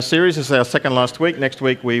Series this is our second last week. Next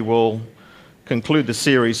week we will conclude the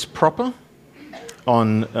series proper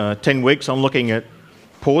on 10 weeks on looking at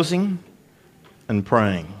pausing and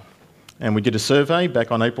praying. And we did a survey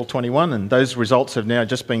back on April 21 and those results have now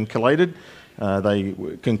just been collated. They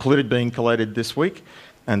concluded being collated this week,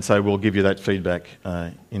 and so we'll give you that feedback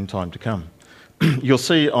in time to come. You'll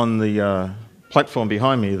see on the platform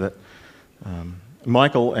behind me that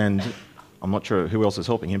Michael, and I'm not sure who else is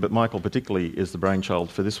helping him, but Michael particularly is the brainchild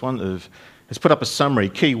for this one, has put up a summary,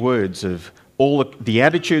 key words of all the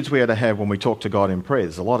attitudes we are to have when we talk to God in prayer.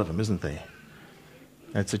 There's a lot of them, isn't there?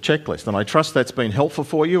 It's a checklist, and I trust that's been helpful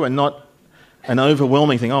for you and not an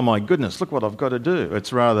overwhelming thing, oh my goodness, look what I've got to do.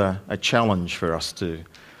 It's rather a challenge for us to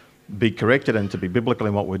be corrected and to be biblical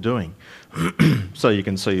in what we're doing. So you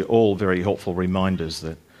can see all very helpful reminders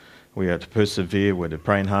that we are to persevere, we're to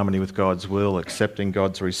pray in harmony with God's will, accepting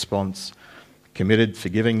God's response, committed,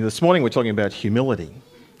 forgiving. This morning we're talking about humility,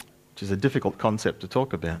 which is a difficult concept to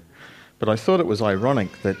talk about. But I thought it was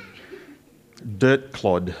ironic that dirt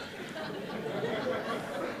clod,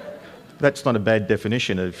 that's not a bad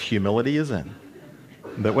definition of humility, is it?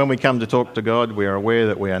 That when we come to talk to God, we are aware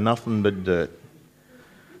that we are nothing but dirt.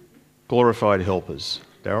 Glorified helpers.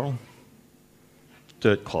 Daryl?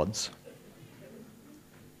 Dirt clods.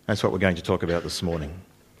 That's what we're going to talk about this morning.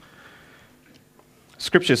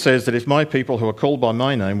 Scripture says that if my people who are called by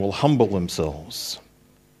my name will humble themselves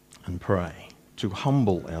and pray, to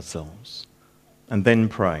humble ourselves and then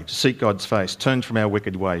pray, to seek God's face, turn from our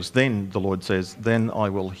wicked ways, then, the Lord says, then I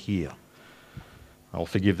will hear. I'll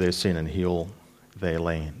forgive their sin and heal their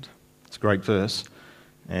land. It's a great verse,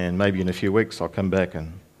 and maybe in a few weeks I'll come back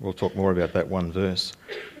and we'll talk more about that one verse.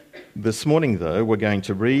 This morning, though, we're going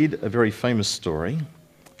to read a very famous story,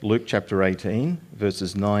 Luke chapter 18,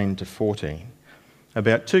 verses 9 to 14,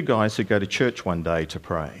 about two guys who go to church one day to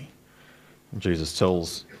pray. Jesus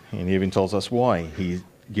tells, and he even tells us why he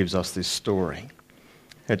gives us this story.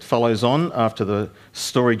 It follows on after the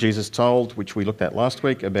story Jesus told, which we looked at last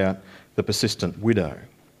week, about the persistent widow.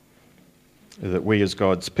 That we as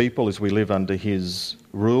God's people, as we live under his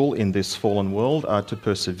rule in this fallen world, are to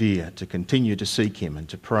persevere, to continue to seek him and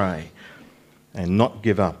to pray and not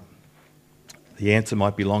give up. The answer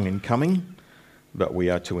might be long in coming, but we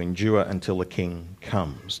are to endure until the King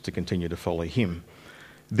comes, to continue to follow him.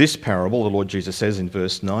 This parable, the Lord Jesus says in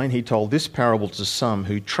verse 9, he told this parable to some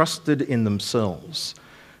who trusted in themselves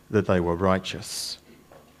that they were righteous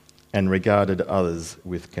and regarded others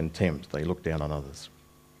with contempt. They looked down on others.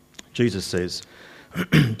 Jesus says,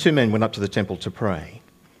 two men went up to the temple to pray,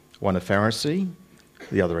 one a Pharisee,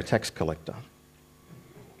 the other a tax collector.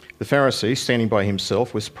 The Pharisee, standing by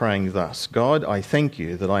himself, was praying thus, God, I thank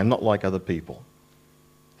you that I am not like other people,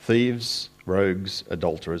 thieves, rogues,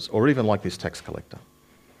 adulterers, or even like this tax collector.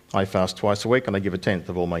 I fast twice a week and I give 1/10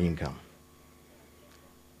 of all my income.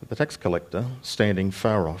 But the tax collector, standing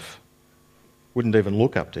far off, wouldn't even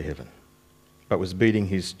look up to heaven, but was beating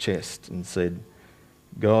his chest and said,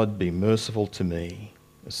 God, be merciful to me,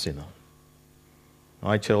 a sinner.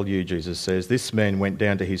 I tell you, Jesus says, this man went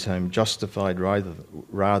down to his home justified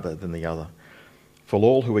rather than the other. For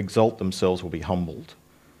all who exalt themselves will be humbled,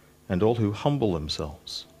 and all who humble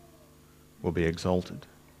themselves will be exalted.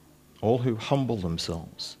 All who humble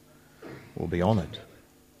themselves will be honoured.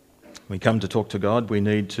 When we come to talk to God, we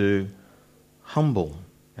need to humble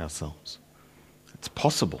ourselves. It's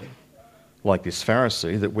possible, like this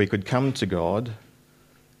Pharisee, that we could come to God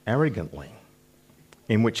arrogantly,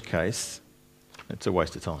 in which case it's a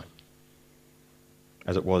waste of time,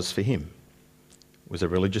 as it was for him. It was a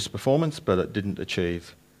religious performance, but it didn't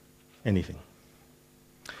achieve anything.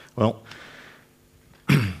 Well,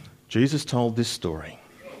 Jesus told this story,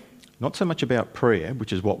 not so much about prayer,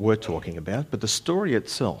 which is what we're talking about, but the story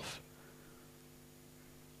itself.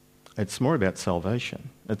 It's more about salvation.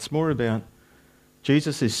 It's more about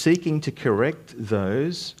Jesus is seeking to correct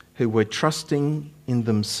those who were trusting in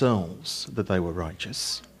themselves that they were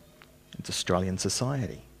righteous. It's Australian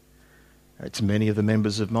society. It's many of the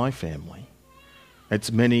members of my family.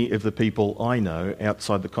 It's many of the people I know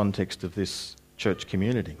outside the context of this church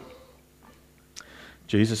community.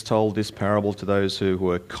 Jesus told this parable to those who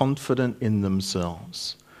were confident in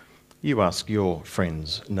themselves. You ask your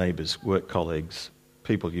friends, neighbours, work colleagues,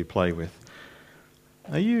 people you play with,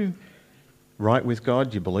 are you right with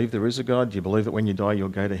God? Do you believe there is a God? Do you believe that when you die you'll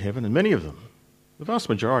go to heaven? And many of them, the vast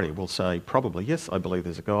majority, will say probably, yes, I believe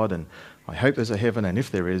there's a God and I hope there's a heaven, and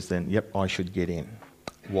if there is, then yep, I should get in.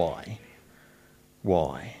 Why?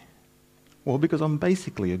 Why? Well, because I'm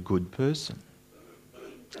basically a good person,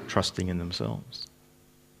 trusting in themselves.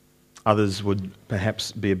 Others would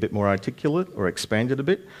perhaps be a bit more articulate or expand it a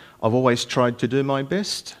bit. I've always tried to do my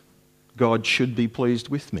best. God should be pleased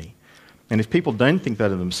with me. And if people don't think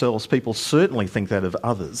that of themselves, people certainly think that of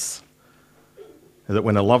others. That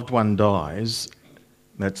when a loved one dies,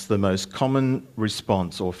 that's the most common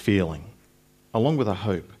response or feeling, along with a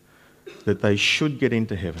hope that they should get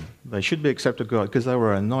into heaven. They should be accepted of God because they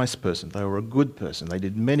were a nice person. They were a good person. They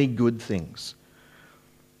did many good things.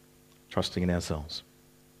 Trusting in ourselves.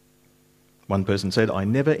 One person said, I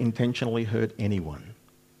never intentionally hurt anyone.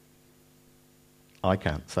 I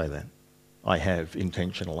can't say that. I have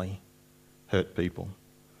intentionally hurt people,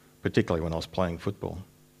 particularly when I was playing football.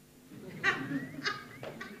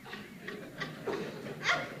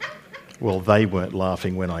 Well, they weren't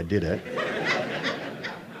laughing when I did it.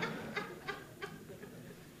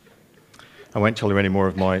 I won't tell you any more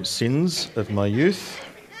of my sins of my youth.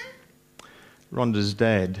 Rhonda's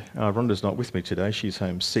dad, Rhonda's not with me today, she's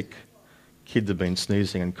home sick. Kids have been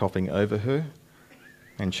sneezing and coughing over her,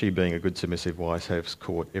 and she, being a good submissive wife, has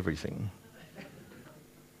caught everything.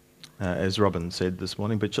 As Robin said this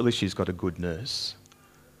morning, but at least she's got a good nurse.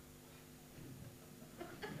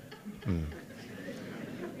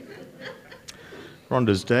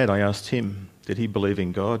 Rhonda's dad, I asked him, did he believe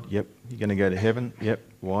in God? Yep. You're going to go to heaven? Yep.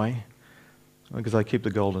 Why? Because I keep the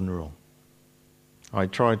golden rule. I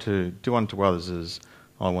try to do unto others as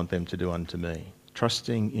I want them to do unto me,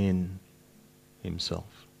 trusting in himself,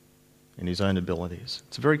 in his own abilities.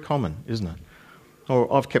 It's very common, isn't it?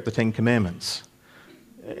 Or I've kept the 10 Commandments.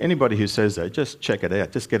 Anybody who says that, just check it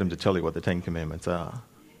out. Just get them to tell you what the 10 Commandments are.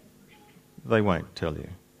 They won't tell you.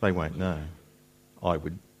 They won't know. I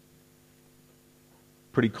would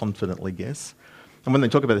pretty confidently guess. And when they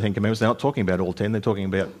talk about the 10 Commandments, they're not talking about all 10, they're talking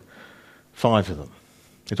about 5 of them.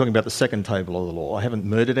 They're talking about the second table of the law. I haven't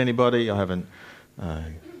murdered anybody, I haven't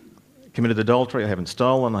committed adultery, I haven't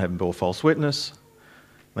stolen, I haven't bore false witness.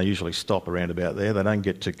 They usually stop around about there. They don't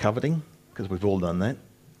get to coveting, because we've all done that.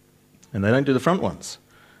 And they don't do the front ones,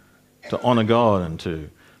 to honour God and to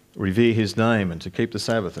revere his name and to keep the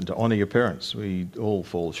Sabbath and to honour your parents. We all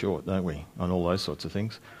fall short, don't we, on all those sorts of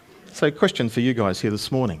things. So question for you guys here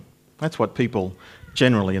this morning. That's what people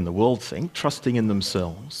generally in the world think, trusting in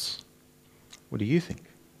themselves. What do you think?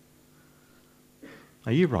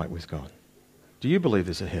 Are you right with God? Do you believe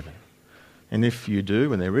there's a heaven? And if you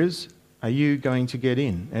do, and there is, are you going to get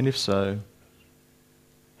in? And if so,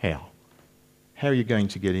 how? How are you going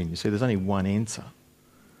to get in? You see, there's only one answer.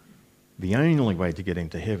 The only way to get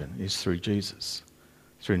into heaven is through Jesus,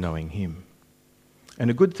 through knowing him. And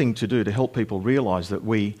a good thing to do to help people realise that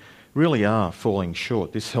we really are falling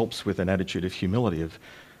short. This helps with an attitude of humility, of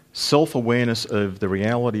self-awareness of the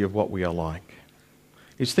reality of what we are like.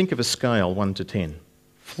 Is think of a scale 1 to 10,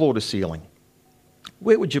 floor to ceiling.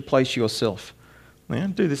 Where would you place yourself? Now,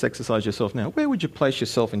 do this exercise yourself now. Where would you place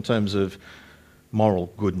yourself in terms of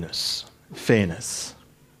moral goodness, fairness,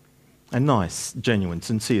 a nice, genuine,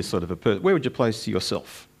 sincere sort of a person? Where would you place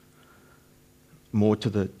yourself? More to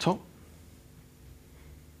the top?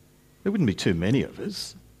 There wouldn't be too many of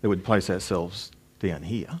us that would place ourselves down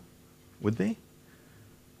here, would there?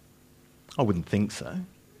 I wouldn't think so.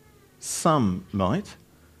 Some might,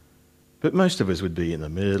 but most of us would be in the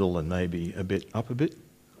middle and maybe a bit up a bit.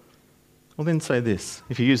 Well, then say this.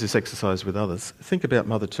 If you use this exercise with others, think about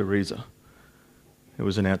Mother Teresa, who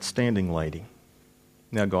was an outstanding lady,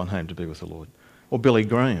 now gone home to be with the Lord. Or Billy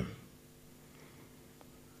Graham.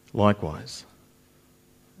 Likewise.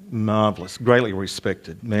 Marvellous, greatly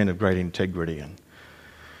respected, man of great integrity. And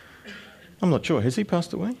I'm not sure, has he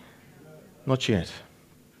passed away? Not yet.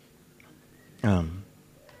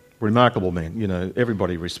 Remarkable man, you know,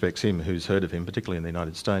 everybody respects him who's heard of him, particularly in the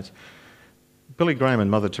United States. Billy Graham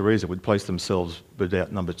and Mother Teresa would place themselves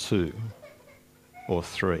about number 2 or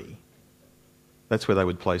 3. That's where they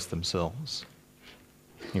would place themselves.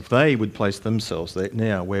 If they would place themselves there,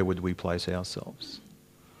 now where would we place ourselves?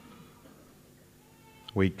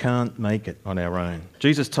 We can't make it on our own.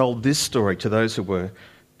 Jesus told this story to those who were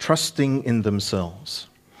trusting in themselves.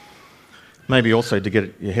 Maybe also to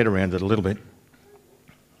get your head around it a little bit.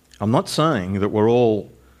 I'm not saying that we're all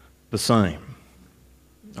the same.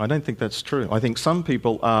 I don't think that's true. I think some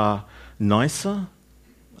people are nicer,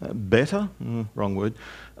 better, wrong word,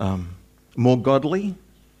 more godly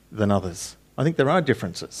than others. I think there are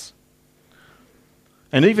differences.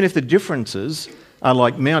 And even if the differences are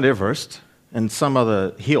like Mount Everest and some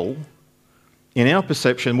other hill, in our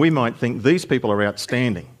perception we might think these people are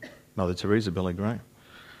outstanding. Mother Teresa, Billy Graham.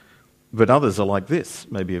 But others are like this.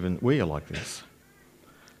 Maybe even we are like this.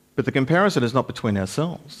 But the comparison is not between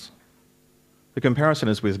ourselves. The comparison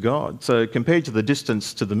is with God. So compared to the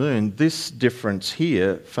distance to the moon, this difference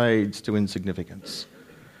here fades to insignificance.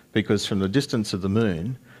 Because from the distance of the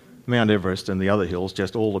moon, Mount Everest and the other hills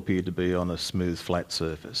just all appear to be on a smooth, flat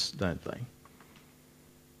surface, don't they?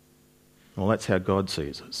 Well, that's how God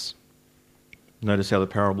sees us. Notice how the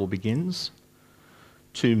parable begins.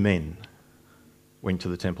 2 men went to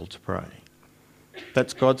the temple to pray.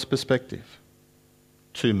 That's God's perspective.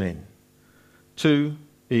 2 men. 2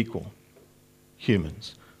 equal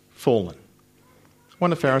humans, fallen.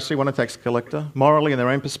 One a Pharisee, one a tax collector. Morally, in their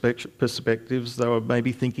own perspectives, they were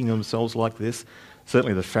maybe thinking of themselves like this.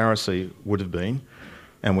 Certainly the Pharisee would have been.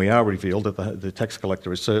 And we are revealed that the tax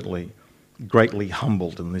collector is certainly greatly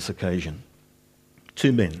humbled on this occasion.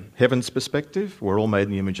 2 men. Heaven's perspective, we're all made in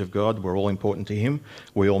the image of God, we're all important to him,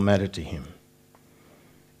 we all matter to him.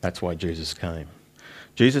 That's why Jesus came.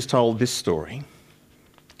 Jesus told this story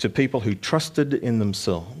to people who trusted in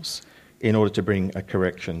themselves in order to bring a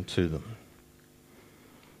correction to them.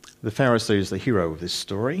 The Pharisee is the hero of this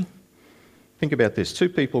story. Think about this. 2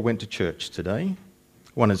 people went to church today.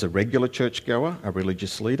 One is a regular churchgoer, a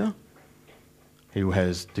religious leader, who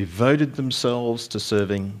has devoted themselves to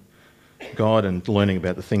serving God and learning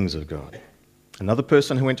about the things of God. Another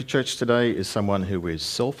person who went to church today is someone who is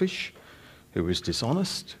selfish, who is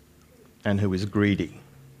dishonest, and who is greedy,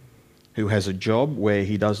 who has a job where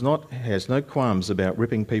he has no qualms about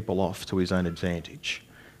ripping people off to his own advantage.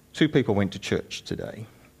 2 people went to church today.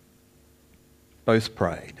 Both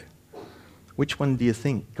prayed. Which one do you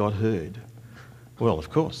think God heard? Well,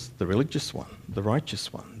 of course, the religious one, the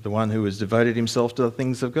righteous one, the one who has devoted himself to the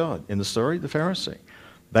things of God. In the story, the Pharisee.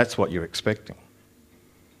 That's what you're expecting.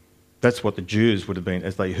 That's what the Jews would have been,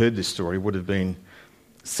 as they heard this story, would have been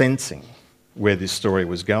sensing where this story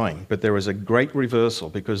was going. But there was a great reversal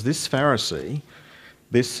because this Pharisee,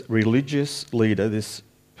 this religious leader, this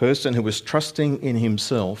person who was trusting in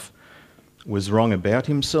himself, was wrong about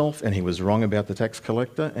himself, and he was wrong about the tax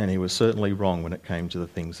collector, and he was certainly wrong when it came to the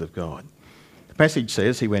things of God. The passage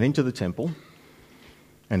says he went into the temple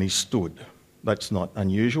and he stood. That's not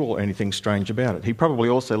unusual or anything strange about it. He probably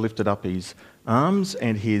also lifted up his arms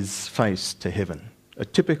and his face to heaven, a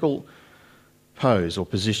typical pose or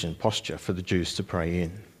position, posture for the Jews to pray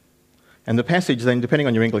in. And the passage then, depending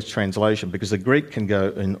on your English translation, because the Greek can go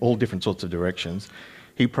in all different sorts of directions,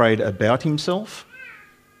 he prayed about himself,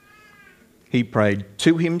 he prayed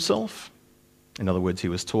to himself, in other words, he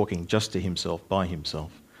was talking just to himself, by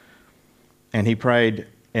himself, and he prayed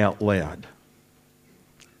out loud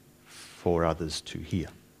for others to hear.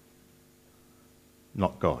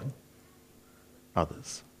 Not God,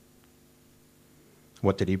 others.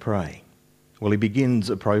 What did he pray? Well, he begins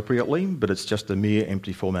appropriately, but it's just a mere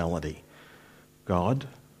empty formality. God,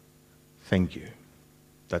 thank you.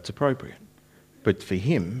 That's appropriate. But for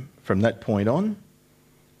him, from that point on,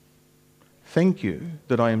 thank you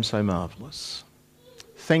that I am so marvellous.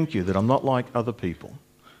 Thank you that I'm not like other people.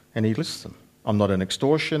 And he lists them. I'm not an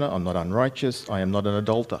extortioner, I'm not unrighteous, I am not an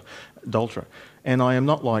adulterer, and I am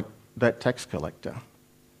not like that tax collector.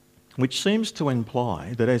 Which seems to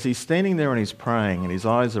imply that as he's standing there and he's praying and his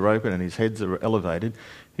eyes are open and his heads are elevated,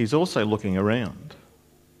 he's also looking around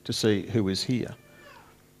to see who is here.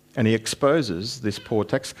 And he exposes this poor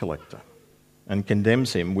tax collector and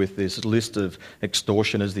condemns him with this list of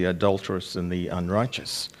extortioners, the adulterous and the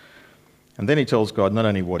unrighteous. And then he tells God not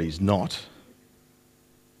only what he's not,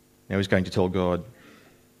 now he's going to tell God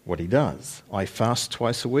what he does. I fast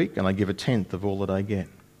twice a week and I give 1/10 of all that I get.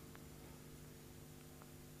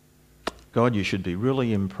 God, you should be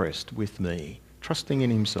really impressed with me, trusting in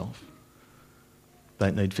himself.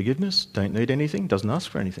 Don't need forgiveness, don't need anything, doesn't ask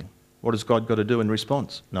for anything. What has God got to do in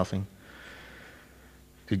response? Nothing.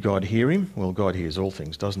 Did God hear him? Well, God hears all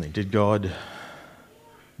things, doesn't he? Did God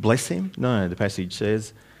bless him? No, the passage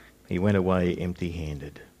says he went away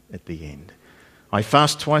empty-handed at the end. I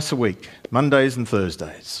fast twice a week, Mondays and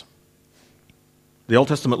Thursdays. The Old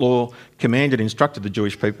Testament law instructed the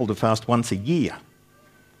Jewish people to fast once a year.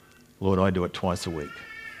 Lord, I do it twice a week.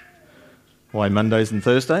 Why Mondays and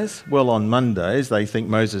Thursdays? Well, on Mondays, they think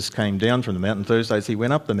Moses came down from the mountain. Thursdays, he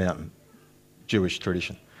went up the mountain. Jewish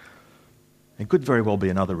tradition. It could very well be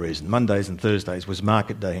another reason. Mondays and Thursdays was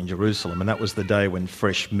market day in Jerusalem, and that was the day when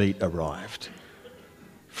fresh meat arrived.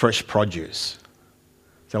 Fresh produce.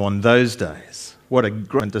 So on those days, what a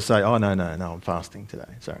great to say, oh, no, I'm fasting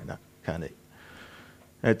today. Sorry, no, can't eat.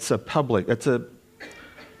 It's a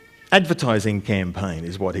advertising campaign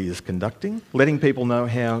is what he is conducting, letting people know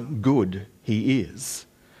how good he is,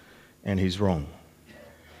 and he's wrong.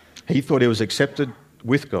 He thought he was accepted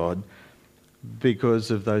with God because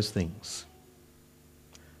of those things,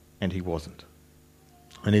 and he wasn't.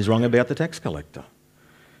 And he's wrong about the tax collector.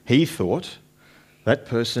 He thought that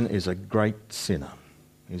person is a great sinner.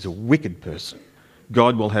 He's a wicked person.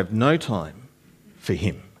 God will have no time for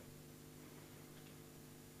him.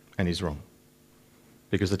 And he's wrong.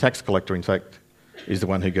 Because the tax collector, in fact, is the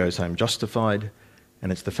one who goes home justified,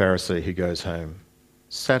 and it's the Pharisee who goes home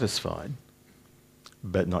satisfied,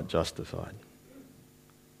 but not justified.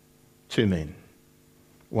 Two men,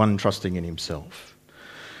 one trusting in himself.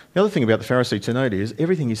 The other thing about the Pharisee to note is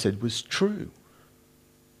everything he said was true.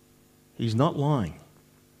 He's not lying.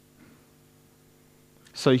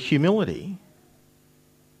 So humility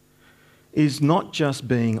is not just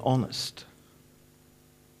being honest.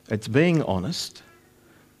 It's being honest,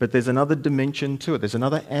 but there's another dimension to it. There's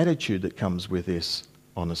another attitude that comes with this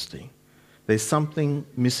honesty. There's something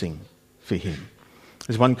missing for him.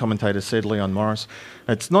 As one commentator said, Leon Morris,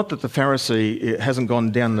 it's not that the Pharisee hasn't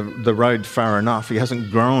gone down the road far enough, he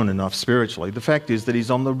hasn't grown enough spiritually. The fact is that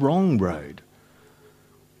he's on the wrong road.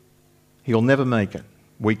 He'll never make it.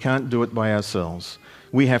 We can't do it by ourselves.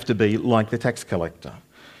 We have to be like the tax collector.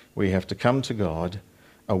 We have to come to God,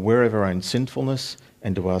 aware of our own sinfulness,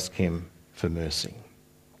 and to ask him for mercy.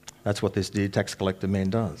 That's what this dear tax collector man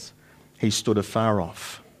does. He stood afar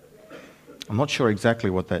off. I'm not sure exactly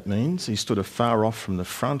what that means. He stood afar off from the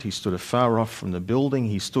front. He stood afar off from the building.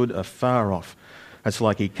 He stood afar off. It's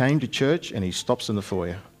like he came to church and he stops in the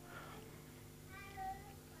foyer.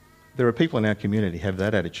 There are people in our community who have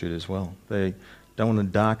that attitude as well. They don't want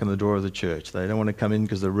to darken the door of the church. They don't want to come in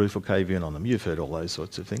because the roof will cave in on them. You've heard all those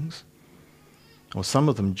sorts of things. Or some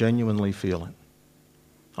of them genuinely feel it.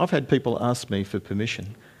 I've had people ask me for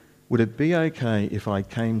permission. Would it be okay if I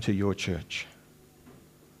came to your church?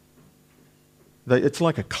 It's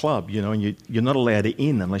like a club, you know, and you're not allowed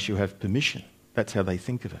in unless you have permission. That's how they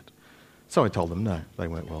think of it. So I told them no, they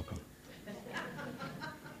weren't welcome.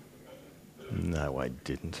 No, I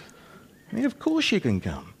didn't. I mean, of course you can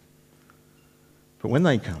come. But when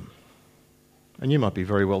they come, and you might be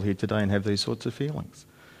very well here today and have these sorts of feelings,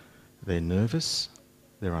 they're nervous,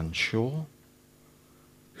 they're unsure,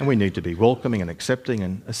 and we need to be welcoming and accepting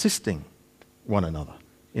and assisting one another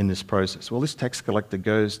in this process. Well, this tax collector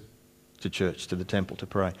goes to church, to the temple to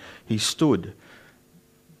pray. He stood,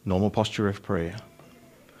 normal posture of prayer,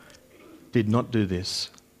 did not do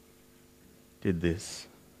this, did this.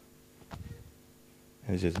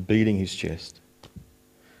 And he's just beating his chest.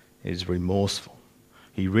 He's remorseful.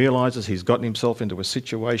 He realises he's gotten himself into a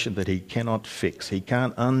situation that he cannot fix. He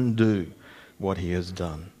can't undo what he has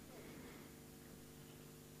done.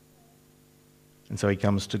 And so he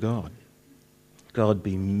comes to God. God,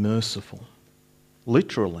 be merciful.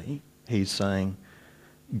 Literally, he's saying,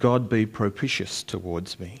 God, be propitious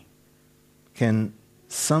towards me. Can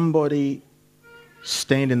somebody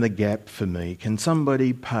stand in the gap for me? Can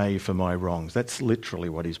somebody pay for my wrongs? That's literally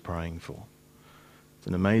what he's praying for. It's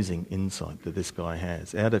an amazing insight that this guy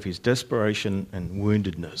has. Out of his desperation and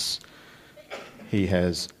woundedness, he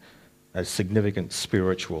has a significant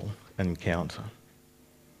spiritual encounter.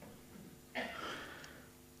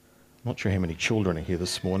 I'm not sure how many children are here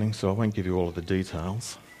this morning, so I won't give you all of the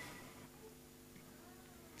details.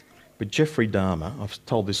 But Jeffrey Dahmer, I've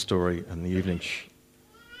told this story in the evening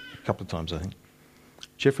a couple of times, I think.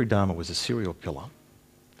 Jeffrey Dahmer was a serial killer.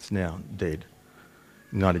 It's now dead.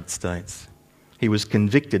 United States. He was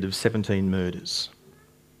convicted of 17 murders.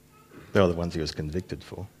 They were the ones he was convicted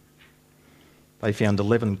for. They found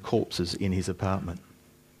 11 corpses in his apartment.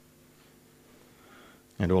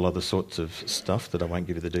 And all other sorts of stuff that I won't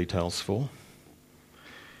give you the details for.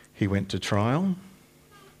 He went to trial.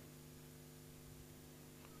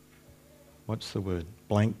 What's the word?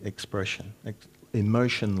 Blank expression.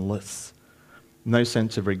 Emotionless. No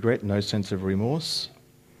sense of regret, no sense of remorse.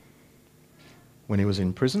 When he was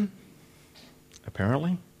in prison,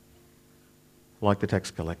 apparently, like the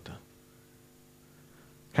tax collector,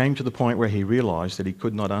 came to the point where he realised that he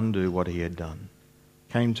could not undo what he had done.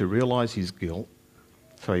 Came to realise his guilt,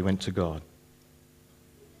 so he went to God.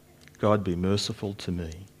 God, be merciful to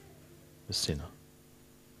me, a sinner.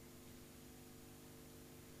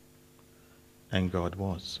 And God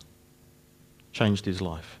was. Changed his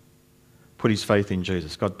life. Put his faith in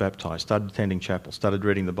Jesus, got baptised, started attending chapel, started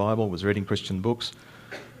reading the Bible, was reading Christian books,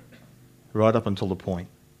 right up until the point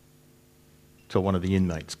till one of the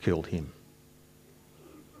inmates killed him.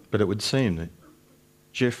 But it would seem that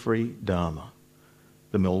Jeffrey Dahmer,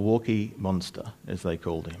 the Milwaukee Monster, as they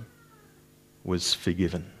called him, was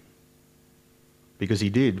forgiven. Because he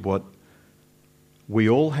did what we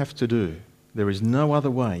all have to do. There is no other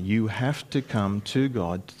way. You have to come to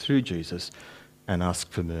God through Jesus and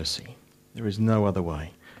ask for mercy. There is no other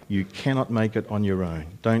way. You cannot make it on your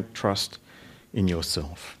own. Don't trust in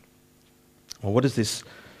yourself. Well, what has this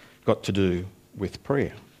got to do with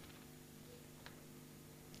prayer?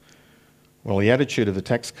 Well, the attitude of the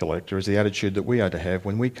tax collector is the attitude that we are to have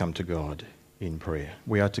when we come to God in prayer.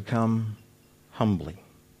 We are to come humbly,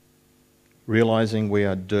 realising we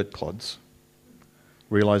are dirt clods,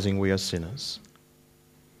 realising we are sinners.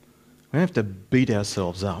 We don't have to beat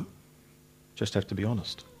ourselves up, just have to be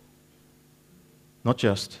honest. Not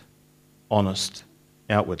just honest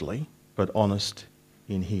outwardly, but honest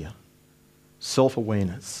in here.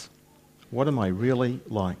 Self-awareness. What am I really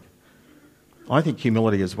like? I think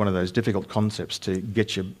humility is one of those difficult concepts to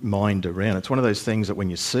get your mind around. It's one of those things that when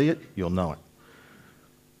you see it, you'll know it.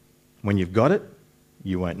 When you've got it,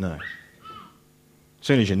 you won't know. As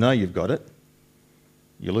soon as you know you've got it,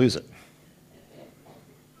 you lose it.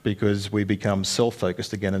 Because we become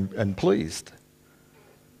self-focused again and pleased.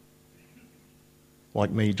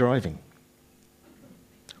 Like me driving.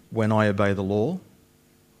 When I obey the law,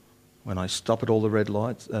 when I stop at all the red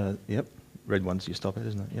lights, red ones you stop at,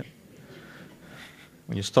 isn't it? Yep.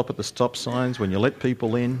 When you stop at the stop signs, when you let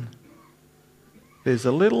people in, there's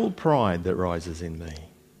a little pride that rises in me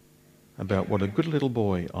about what a good little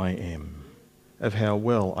boy I am, of how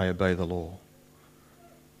well I obey the law.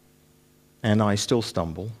 And I still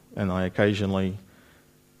stumble, and I occasionally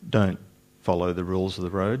don't follow the rules of the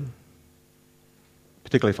road,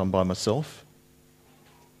 particularly if I'm by myself.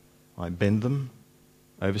 I bend them,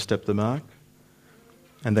 overstep the mark,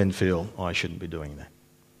 and then feel I shouldn't be doing that.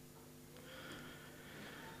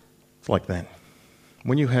 It's like that.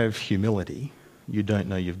 When you have humility, you don't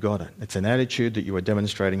know you've got it. It's an attitude that you are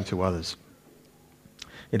demonstrating to others.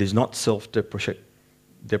 It is not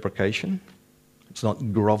self-deprecation. It's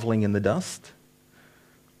not grovelling in the dust.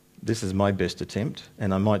 This is my best attempt,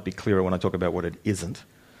 and I might be clearer when I talk about what it isn't.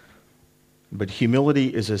 But humility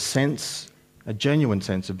is a genuine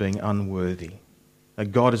sense of being unworthy.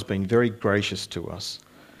 That God has been very gracious to us,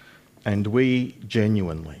 and we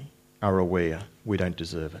genuinely are aware we don't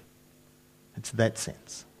deserve it. It's that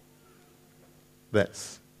sense.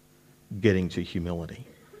 That's getting to humility.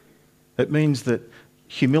 It means that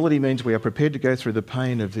humility means we are prepared to go through the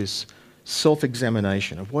pain of this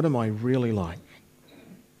self-examination of what am I really like?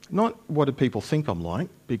 Not what do people think I'm like,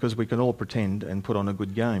 because we can all pretend and put on a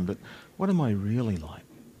good game, but what am I really like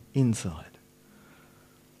inside?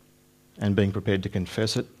 And being prepared to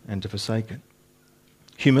confess it and to forsake it.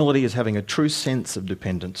 Humility is having a true sense of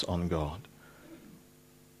dependence on God.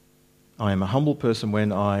 I am a humble person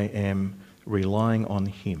when I am relying on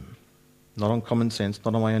Him. Not on common sense,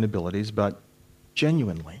 not on my own abilities, but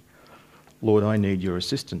genuinely, Lord, I need your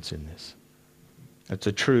assistance in this. It's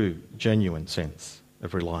a true, genuine sense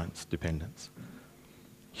of reliance, dependence.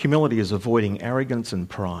 Humility is avoiding arrogance and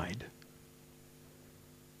pride.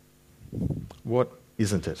 What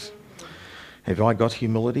isn't it? Have I got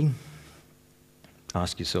humility?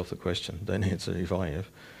 Ask yourself the question. Don't answer if I have.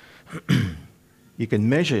 You can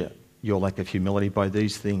measure your lack of humility by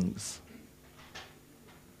these things.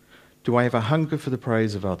 Do I have a hunger for the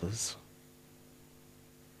praise of others?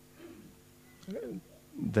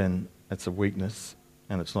 Then that's a weakness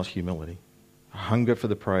and it's not humility. A hunger for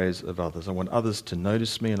the praise of others. I want others to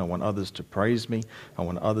notice me and I want others to praise me. I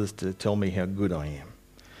want others to tell me how good I am.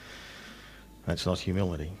 That's not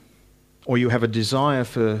humility. Or you have a desire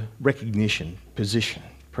for recognition, position,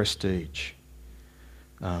 prestige.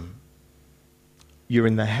 You're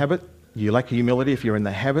in the habit, you lack humility if you're in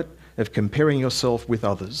the habit of comparing yourself with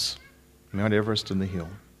others. Mount Everest and the hill.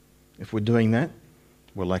 If we're doing that,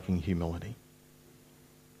 we're lacking humility.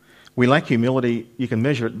 We lack humility, you can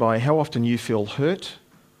measure it by how often you feel hurt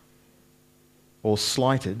or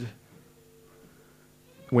slighted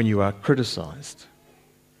when you are criticised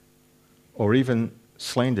or even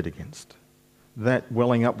slandered against. That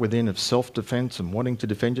welling up within of self-defence and wanting to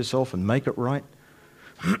defend yourself and make it right,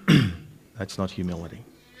 that's not humility.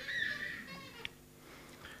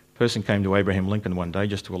 A person came to Abraham Lincoln one day,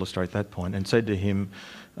 just to illustrate that point, and said to him,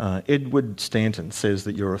 Edward Stanton says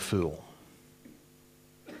that you're a fool.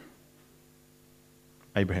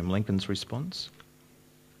 Abraham Lincoln's response,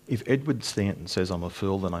 if Edward Stanton says I'm a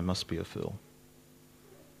fool, then I must be a fool.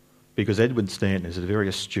 Because Edward Stanton is a very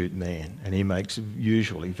astute man and he makes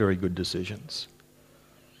usually very good decisions.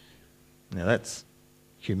 Now that's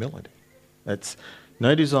humility. That's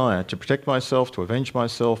no desire to protect myself, to avenge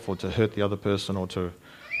myself, or to hurt the other person, or to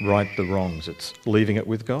right the wrongs. It's leaving it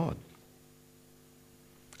with God.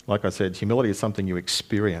 Like I said, humility is something you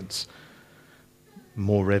experience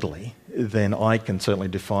more readily than I can certainly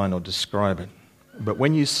define or describe it. But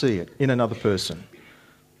when you see it in another person,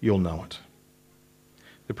 you'll know it.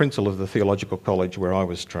 The principal of the theological college where I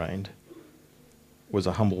was trained was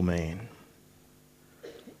a humble man.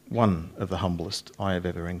 one of the humblest I have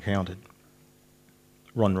ever encountered.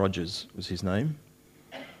 Ron Rogers was his name.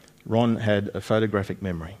 Ron had a photographic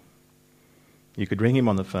memory. You could ring him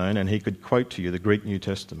on the phone and he could quote to you the Greek New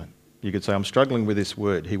Testament. You could say, I'm struggling with this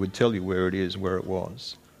word. He would tell you where it is, where it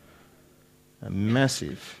was. A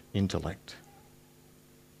massive intellect,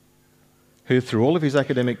 who through all of his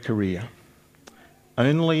academic career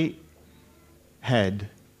only had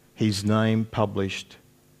his name published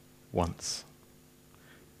once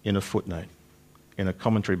in a footnote, in a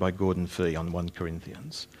commentary by Gordon Fee on 1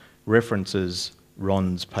 Corinthians. References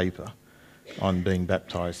Ron's paper on being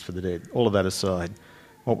baptised for the dead. All of that aside,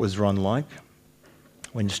 what was Ron like?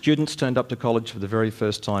 When students turned up to college for the very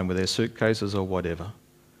first time with their suitcases or whatever,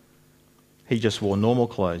 he just wore normal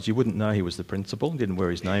clothes. You wouldn't know he was the principal, didn't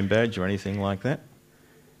wear his name badge or anything like that.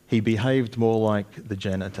 He behaved more like the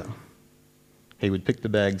janitor. He would pick the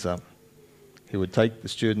bags up. He would take the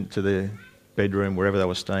student to their bedroom, wherever they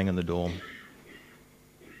were staying in the dorm.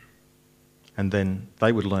 And then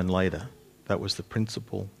they would learn later that was the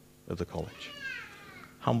principal of the college.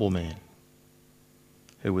 Humble man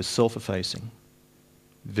who was self-effacing,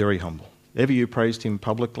 very humble. Ever you praised him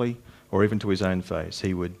publicly or even to his own face,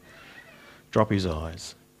 he would drop his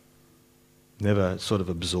eyes, never sort of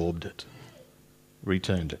absorbed it,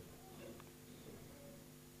 returned it.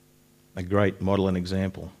 A great model and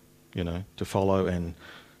example, to follow and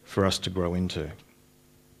for us to grow into.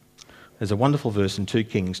 There's a wonderful verse in 2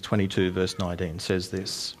 Kings 22 verse 19, says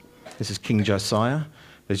this. This is King Josiah.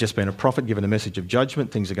 There's just been a prophet given a message of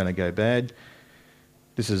judgment. Things are going to go bad.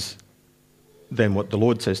 This is then what the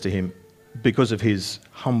Lord says to him because of his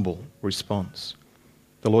humble response.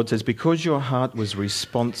 The Lord says, because your heart was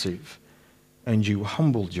responsive and you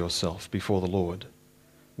humbled yourself before the Lord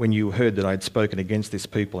when you heard that I had spoken against this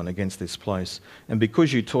people and against this place, and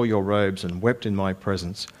because you tore your robes and wept in my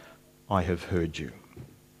presence, I have heard you,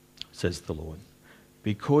 says the Lord.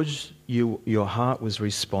 Because your heart was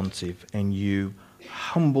responsive and you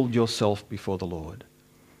humbled yourself before the Lord.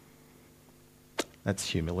 That's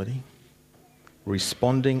humility.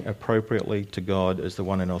 Responding appropriately to God as the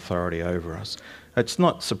one in authority over us. It's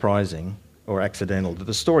not surprising or accidental that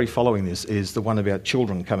the story following this is the one about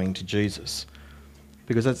children coming to Jesus,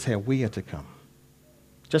 because that's how we are to come.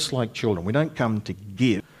 Just like children, we don't come to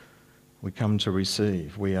give, we come to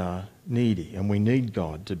receive. We are needy and we need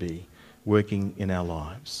God to be working in our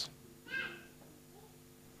lives.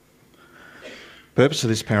 The purpose of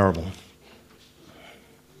this parable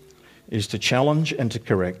is to challenge and to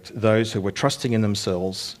correct those who were trusting in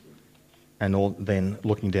themselves and then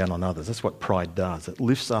looking down on others. That's what pride does. It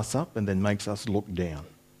lifts us up and then makes us look down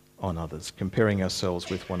on others, comparing ourselves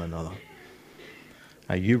with one another.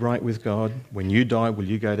 Are you right with God? When you die, will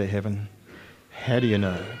you go to heaven? How do you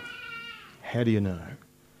know? How do you know?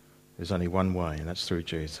 There's only one way, and that's through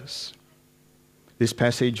Jesus. This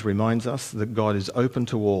passage reminds us that God is open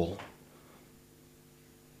to all.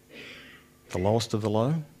 The lowest of the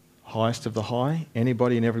low, highest of the high,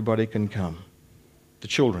 anybody and everybody can come. The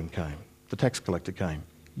children came. The tax collector came.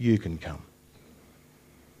 You can come.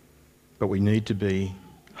 But we need to be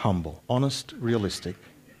humble, honest, realistic,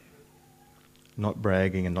 not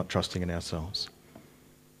bragging and not trusting in ourselves.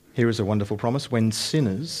 Here is a wonderful promise. When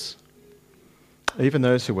sinners, even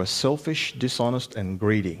those who are selfish, dishonest and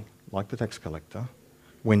greedy, like the tax collector,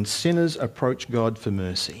 when sinners approach God for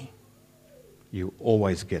mercy, you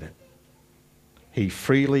always get it. He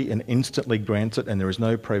freely and instantly grants it, and there is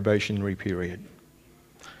no probationary period.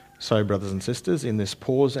 So, brothers and sisters, in this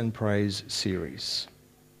Pause and Praise series,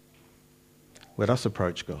 let us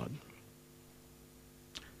approach God,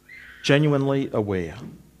 genuinely aware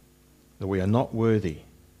that we are not worthy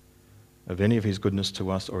of any of his goodness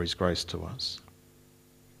to us or his grace to us.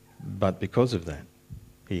 But because of that,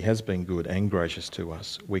 he has been good and gracious to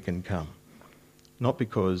us. We can come, not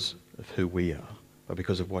because of who we are, but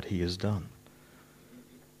because of what he has done.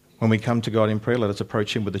 When we come to God in prayer, let us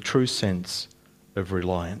approach him with a true sense of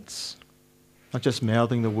reliance. Not just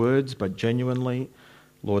mouthing the words, but genuinely,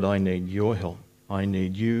 Lord, I need your help. I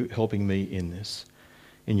need you helping me in this.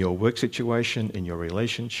 In your work situation, in your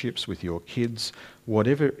relationships with your kids,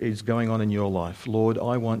 whatever is going on in your life, Lord,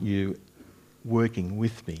 I want you working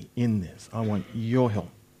with me in this. I want your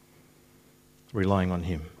help, relying on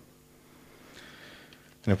him.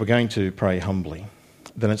 And if we're going to pray humbly,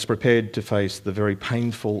 then it's prepared to face the very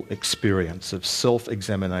painful experience of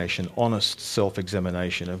self-examination, honest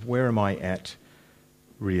self-examination of where am I at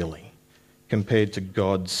really, compared to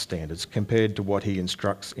God's standards, compared to what he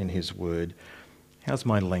instructs in his word. How's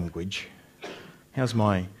my language? How's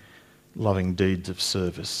my loving deeds of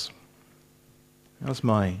service? How's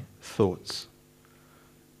my thoughts?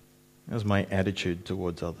 as my attitude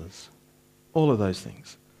towards others. All of those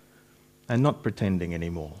things. And not pretending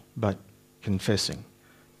anymore, but confessing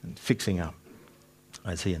and fixing up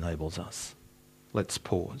as he enables us. Let's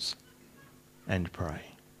pause and pray.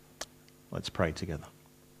 Let's pray together.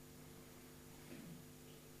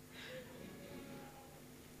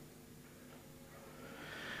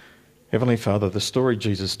 Heavenly Father, the story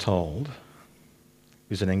Jesus told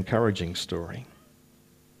is an encouraging story.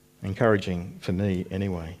 Encouraging for me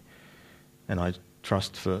anyway, and I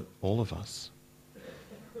trust for all of us.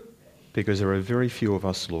 Because there are very few of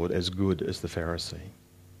us, Lord, as good as the Pharisee.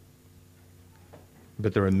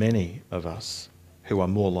 But there are many of us who are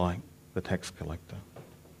more like the tax collector.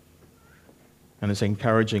 And it's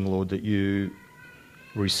encouraging, Lord, that you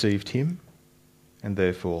received him and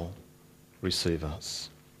therefore receive us.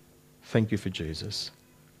 Thank you for Jesus.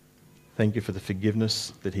 Thank you for the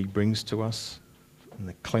forgiveness that he brings to us and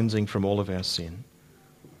the cleansing from all of our sin.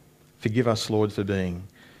 Forgive us, Lord, for being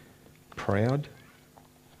proud,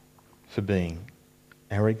 for being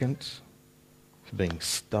arrogant, for being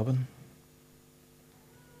stubborn,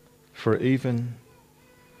 for even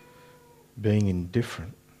being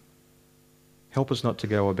indifferent. Help us not to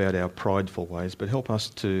go about our prideful ways, but help us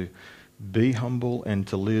to be humble and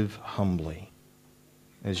to live humbly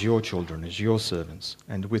as your children, as your servants,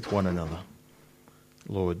 and with one another.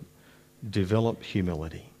 Lord, develop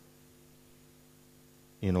humility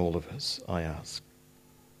in all of us, I ask.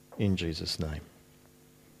 In Jesus' name.